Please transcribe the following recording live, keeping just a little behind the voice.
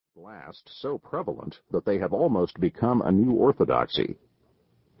Last so prevalent that they have almost become a new orthodoxy.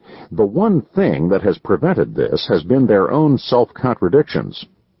 The one thing that has prevented this has been their own self-contradictions,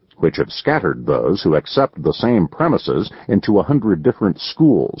 which have scattered those who accept the same premises into 100 different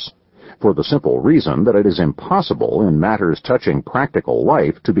schools, for the simple reason that it is impossible in matters touching practical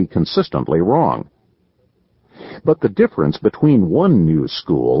life to be consistently wrong. But the difference between one new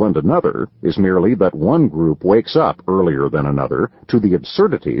school and another is merely that one group wakes up earlier than another to the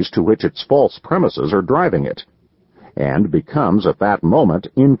absurdities to which its false premises are driving it, and becomes at that moment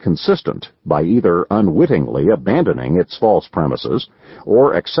inconsistent by either unwittingly abandoning its false premises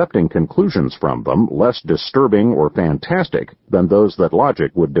or accepting conclusions from them less disturbing or fantastic than those that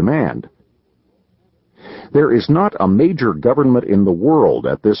logic would demand. There is not a major government in the world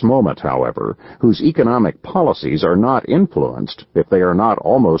at this moment, however, whose economic policies are not influenced, if they are not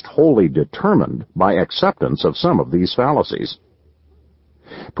almost wholly determined, by acceptance of some of these fallacies.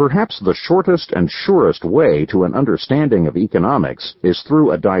 Perhaps the shortest and surest way to an understanding of economics is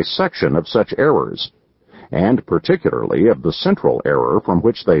through a dissection of such errors, and particularly of the central error from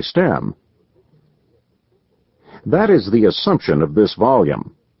which they stem. That is the assumption of this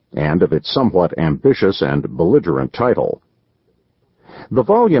volume, and of its somewhat ambitious and belligerent title. The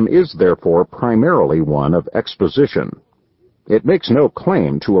volume is therefore primarily one of exposition. It makes no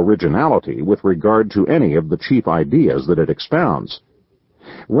claim to originality with regard to any of the chief ideas that it expounds.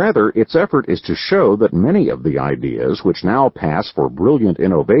 Rather, its effort is to show that many of the ideas which now pass for brilliant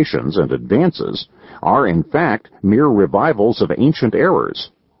innovations and advances are in fact mere revivals of ancient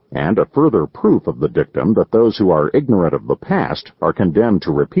errors, and a further proof of the dictum that those who are ignorant of the past are condemned to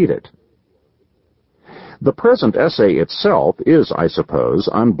repeat it. The present essay itself is, I suppose,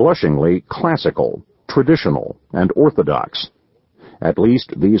 unblushingly classical, traditional, and orthodox. At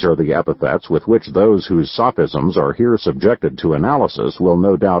least these are the epithets with which those whose sophisms are here subjected to analysis will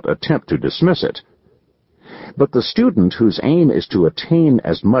no doubt attempt to dismiss it. But the student whose aim is to attain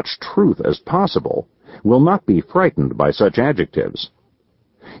as much truth as possible will not be frightened by such adjectives.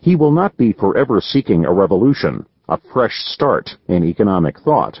 He will not be forever seeking a revolution, a fresh start in economic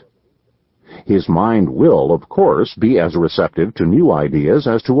thought. His mind will, of course, be as receptive to new ideas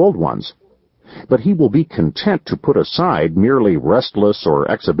as to old ones, but he will be content to put aside merely restless or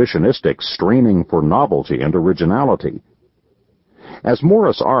exhibitionistic straining for novelty and originality. As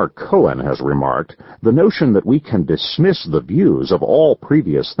Morris R. Cohen has remarked, the notion that we can dismiss the views of all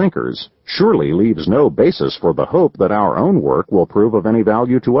previous thinkers surely leaves no basis for the hope that our own work will prove of any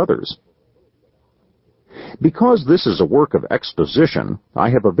value to others. Because this is a work of exposition, I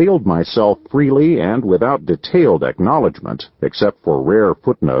have availed myself freely and without detailed acknowledgment, except for rare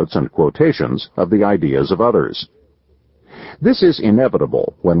footnotes and quotations, of the ideas of others. This is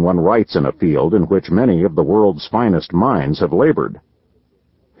inevitable when one writes in a field in which many of the world's finest minds have labored.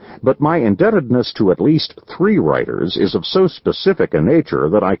 But my indebtedness to at least 3 writers is of so specific a nature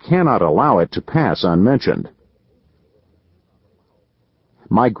that I cannot allow it to pass unmentioned.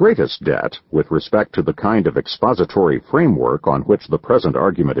 My greatest debt, with respect to the kind of expository framework on which the present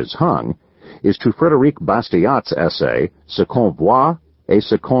argument is hung, is to Frédéric Bastiat's essay, Ce qu'on voit et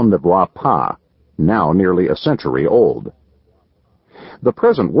ce qu'on ne voit pas, now nearly a century old. The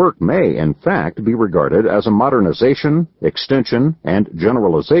present work may, in fact, be regarded as a modernization, extension, and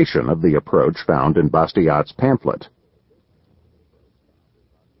generalization of the approach found in Bastiat's pamphlet.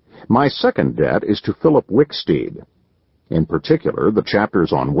 My second debt is to Philip Wicksteed. In particular, the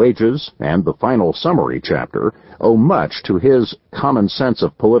chapters on wages and the final summary chapter owe much to his common sense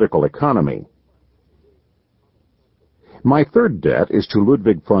of political economy. My third debt is to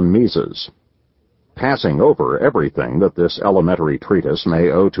Ludwig von Mises. Passing over everything that this elementary treatise may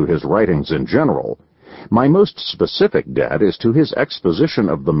owe to his writings in general, my most specific debt is to his exposition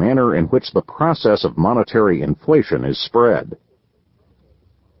of the manner in which the process of monetary inflation is spread.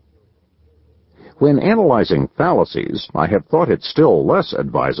 When analyzing fallacies, I have thought it still less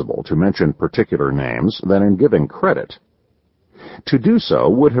advisable to mention particular names than in giving credit. To do so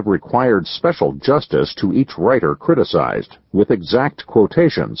would have required special justice to each writer criticized, with exact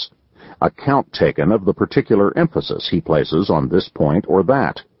quotations, account taken of the particular emphasis he places on this point or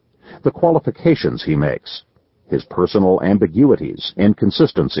that, the qualifications he makes, his personal ambiguities,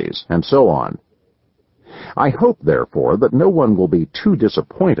 inconsistencies, and so on. I hope, therefore, that no one will be too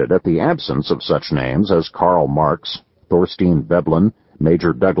disappointed at the absence of such names as Karl Marx, Thorstein Veblen,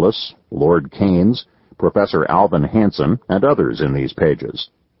 Major Douglas, Lord Keynes, Professor Alvin Hansen, and others in these pages.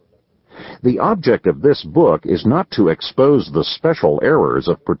 The object of this book is not to expose the special errors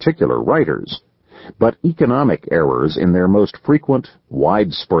of particular writers, but economic errors in their most frequent,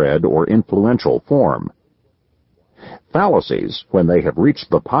 widespread, or influential form. Fallacies, when they have reached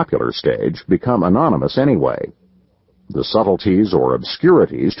the popular stage, become anonymous anyway. The subtleties or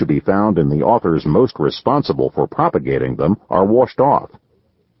obscurities to be found in the authors most responsible for propagating them are washed off.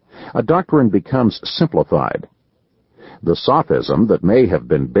 A doctrine becomes simplified. The sophism that may have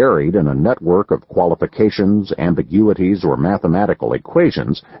been buried in a network of qualifications, ambiguities, or mathematical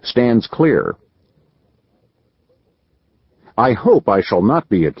equations stands clear. I hope I shall not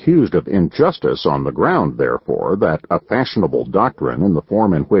be accused of injustice on the ground, therefore, that a fashionable doctrine in the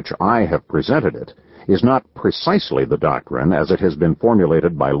form in which I have presented it is not precisely the doctrine as it has been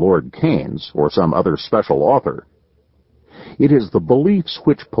formulated by Lord Keynes or some other special author. It is the beliefs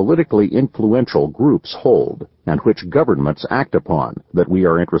which politically influential groups hold and which governments act upon that we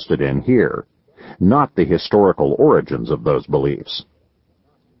are interested in here, not the historical origins of those beliefs.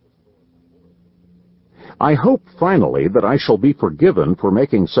 I hope, finally, that I shall be forgiven for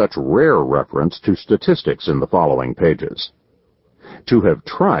making such rare reference to statistics in the following pages. To have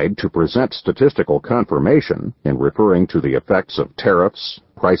tried to present statistical confirmation in referring to the effects of tariffs,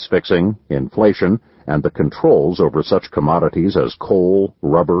 price fixing, inflation, and the controls over such commodities as coal,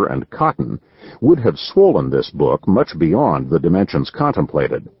 rubber, and cotton would have swollen this book much beyond the dimensions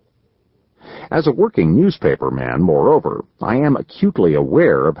contemplated. As a working newspaper man, moreover, I am acutely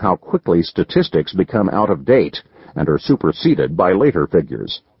aware of how quickly statistics become out of date and are superseded by later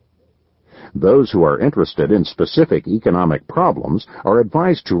figures. Those who are interested in specific economic problems are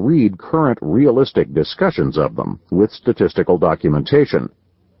advised to read current realistic discussions of them with statistical documentation.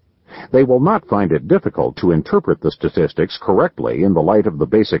 They will not find it difficult to interpret the statistics correctly in the light of the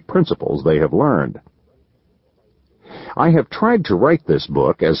basic principles they have learned. I have tried to write this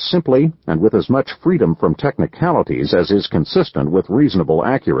book as simply and with as much freedom from technicalities as is consistent with reasonable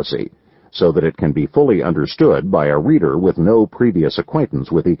accuracy, so that it can be fully understood by a reader with no previous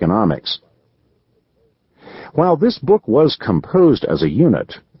acquaintance with economics. While this book was composed as a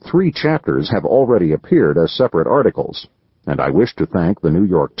unit, 3 chapters have already appeared as separate articles, and I wish to thank the New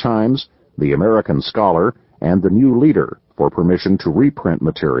York Times, the American Scholar, and the New Leader for permission to reprint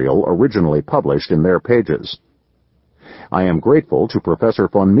material originally published in their pages. I am grateful to Professor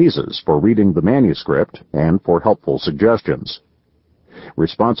von Mises for reading the manuscript and for helpful suggestions.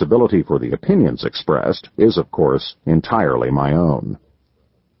 Responsibility for the opinions expressed is, of course, entirely my own.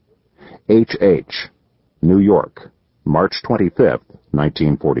 H.H., New York, March 25,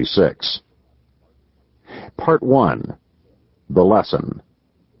 1946. Part 1. The Lesson.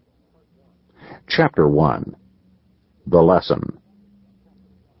 Chapter 1. The Lesson.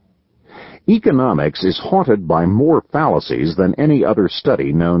 Economics is haunted by more fallacies than any other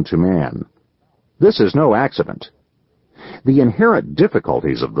study known to man. This is no accident. The inherent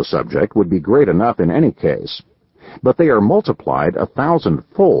difficulties of the subject would be great enough in any case, but they are multiplied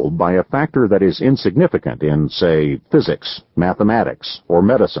 1,000-fold by a factor that is insignificant in, say, physics, mathematics, or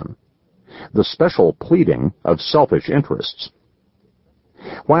medicine: the special pleading of selfish interests.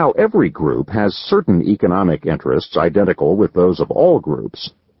 While every group has certain economic interests identical with those of all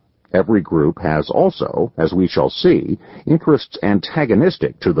groups, every group has also, as we shall see, interests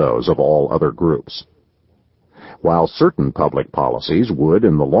antagonistic to those of all other groups. While certain public policies would,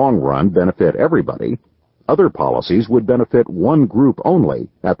 in the long run, benefit everybody, other policies would benefit one group only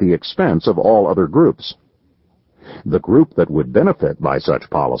at the expense of all other groups. The group that would benefit by such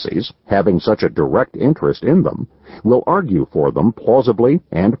policies, having such a direct interest in them, will argue for them plausibly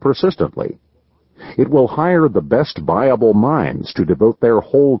and persistently. It will hire the best viable minds to devote their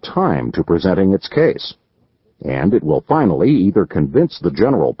whole time to presenting its case. And it will finally either convince the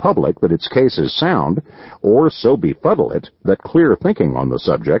general public that its case is sound, or so befuddle it that clear thinking on the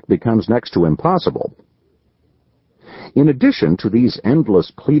subject becomes next to impossible. In addition to these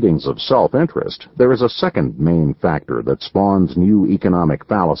endless pleadings of self-interest, there is a second main factor that spawns new economic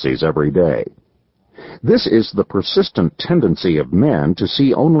fallacies every day. This is the persistent tendency of men to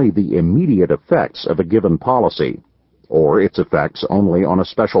see only the immediate effects of a given policy, or its effects only on a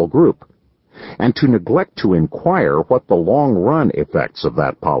special group, and to neglect to inquire what the long-run effects of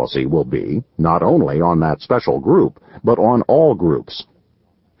that policy will be, not only on that special group, but on all groups.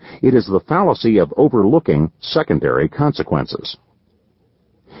 It is the fallacy of overlooking secondary consequences.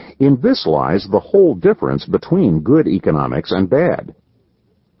 In this lies the whole difference between good economics and bad.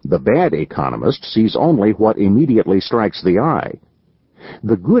 The bad economist sees only what immediately strikes the eye.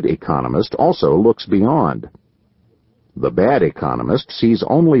 The good economist also looks beyond. The bad economist sees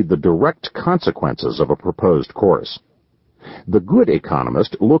only the direct consequences of a proposed course. The good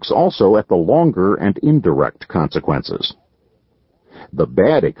economist looks also at the longer and indirect consequences. The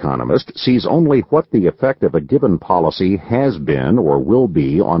bad economist sees only what the effect of a given policy has been or will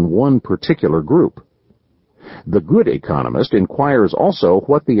be on one particular group. The good economist inquires also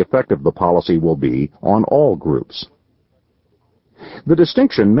what the effect of the policy will be on all groups. The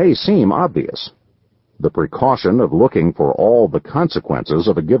distinction may seem obvious. The precaution of looking for all the consequences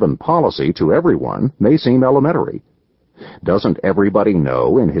of a given policy to everyone may seem elementary. Doesn't everybody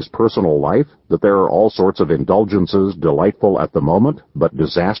know in his personal life that there are all sorts of indulgences delightful at the moment, but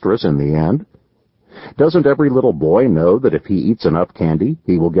disastrous in the end? Doesn't every little boy know that if he eats enough candy,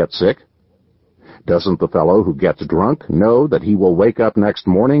 he will get sick? Doesn't the fellow who gets drunk know that he will wake up next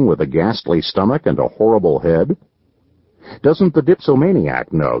morning with a ghastly stomach and a horrible head? Doesn't the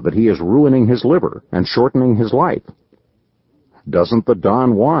dipsomaniac know that he is ruining his liver and shortening his life? Doesn't the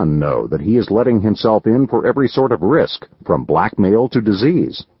Don Juan know that he is letting himself in for every sort of risk, from blackmail to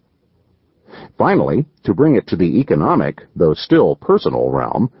disease? Finally, to bring it to the economic, though still personal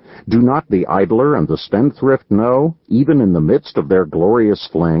realm, do not the idler and the spendthrift know, even in the midst of their glorious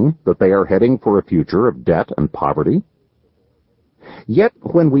fling, that they are heading for a future of debt and poverty? Yet,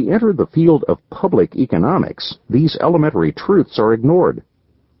 when we enter the field of public economics, these elementary truths are ignored.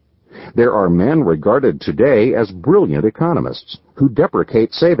 There are men regarded today as brilliant economists who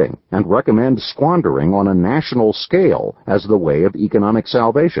deprecate saving and recommend squandering on a national scale as the way of economic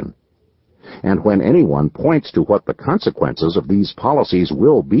salvation. And when anyone points to what the consequences of these policies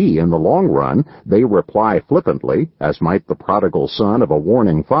will be in the long run, they reply flippantly, as might the prodigal son of a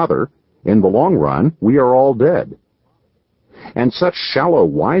warning father, "In the long run, we are all dead." And such shallow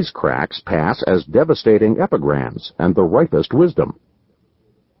wisecracks pass as devastating epigrams and the ripest wisdom.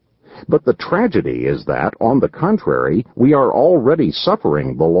 But the tragedy is that, on the contrary, we are already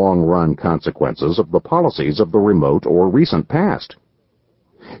suffering the long-run consequences of the policies of the remote or recent past.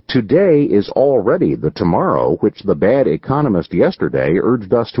 Today is already the tomorrow which the bad economist yesterday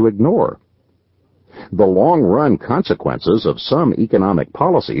urged us to ignore. The long-run consequences of some economic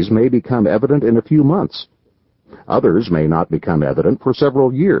policies may become evident in a few months. Others may not become evident for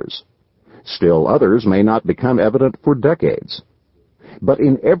several years. Still others may not become evident for decades. But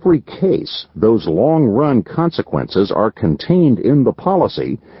in every case, those long-run consequences are contained in the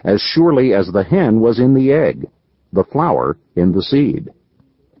policy as surely as the hen was in the egg, the flower in the seed.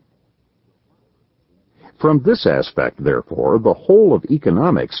 From this aspect, therefore, the whole of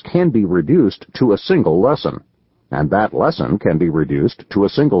economics can be reduced to a single lesson, and that lesson can be reduced to a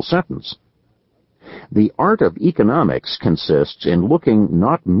single sentence. The art of economics consists in looking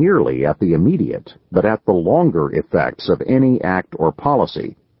not merely at the immediate, but at the longer effects of any act or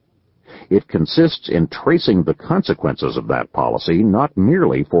policy. It consists in tracing the consequences of that policy not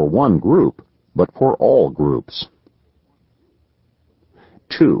merely for one group, but for all groups.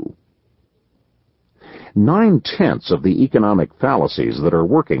 2. 9/10 of the economic fallacies that are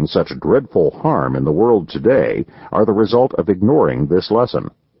working such dreadful harm in the world today are the result of ignoring this lesson.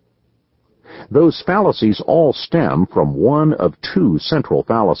 Those fallacies all stem from one of two central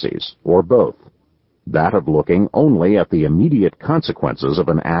fallacies, or both: that of looking only at the immediate consequences of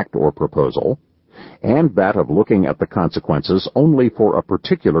an act or proposal, and that of looking at the consequences only for a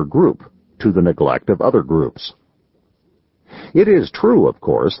particular group, to the neglect of other groups. It is true, of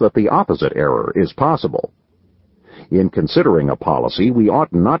course, that the opposite error is possible. In considering a policy, we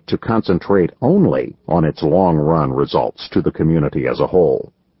ought not to concentrate only on its long-run results to the community as a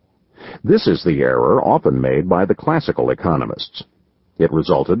whole. This is the error often made by the classical economists. It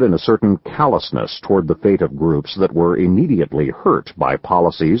resulted in a certain callousness toward the fate of groups that were immediately hurt by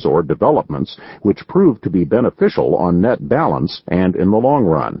policies or developments which proved to be beneficial on net balance and in the long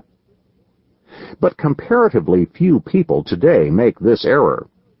run. But comparatively few people today make this error,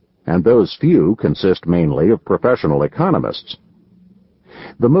 and those few consist mainly of professional economists.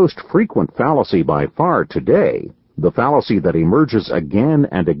 The most frequent fallacy by far today, the fallacy that emerges again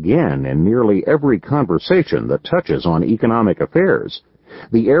and again in nearly every conversation that touches on economic affairs,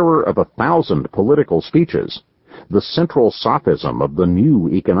 the error of 1,000 political speeches, the central sophism of the new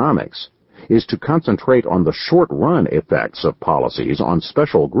economics, is to concentrate on the short-run effects of policies on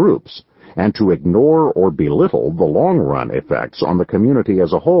special groups, and to ignore or belittle the long-run effects on the community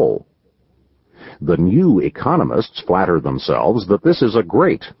as a whole. The new economists flatter themselves that this is a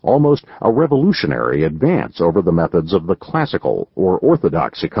great, almost a revolutionary advance over the methods of the classical or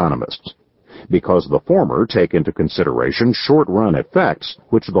orthodox economists, because the former take into consideration short-run effects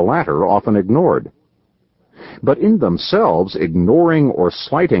which the latter often ignored. But in themselves ignoring or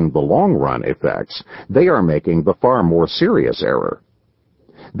slighting the long-run effects, they are making the far more serious error.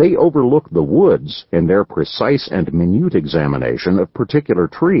 They overlook the woods in their precise and minute examination of particular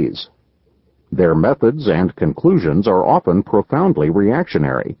trees. Their methods and conclusions are often profoundly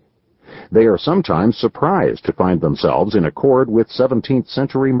reactionary. They are sometimes surprised to find themselves in accord with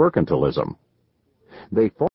 17th-century mercantilism. They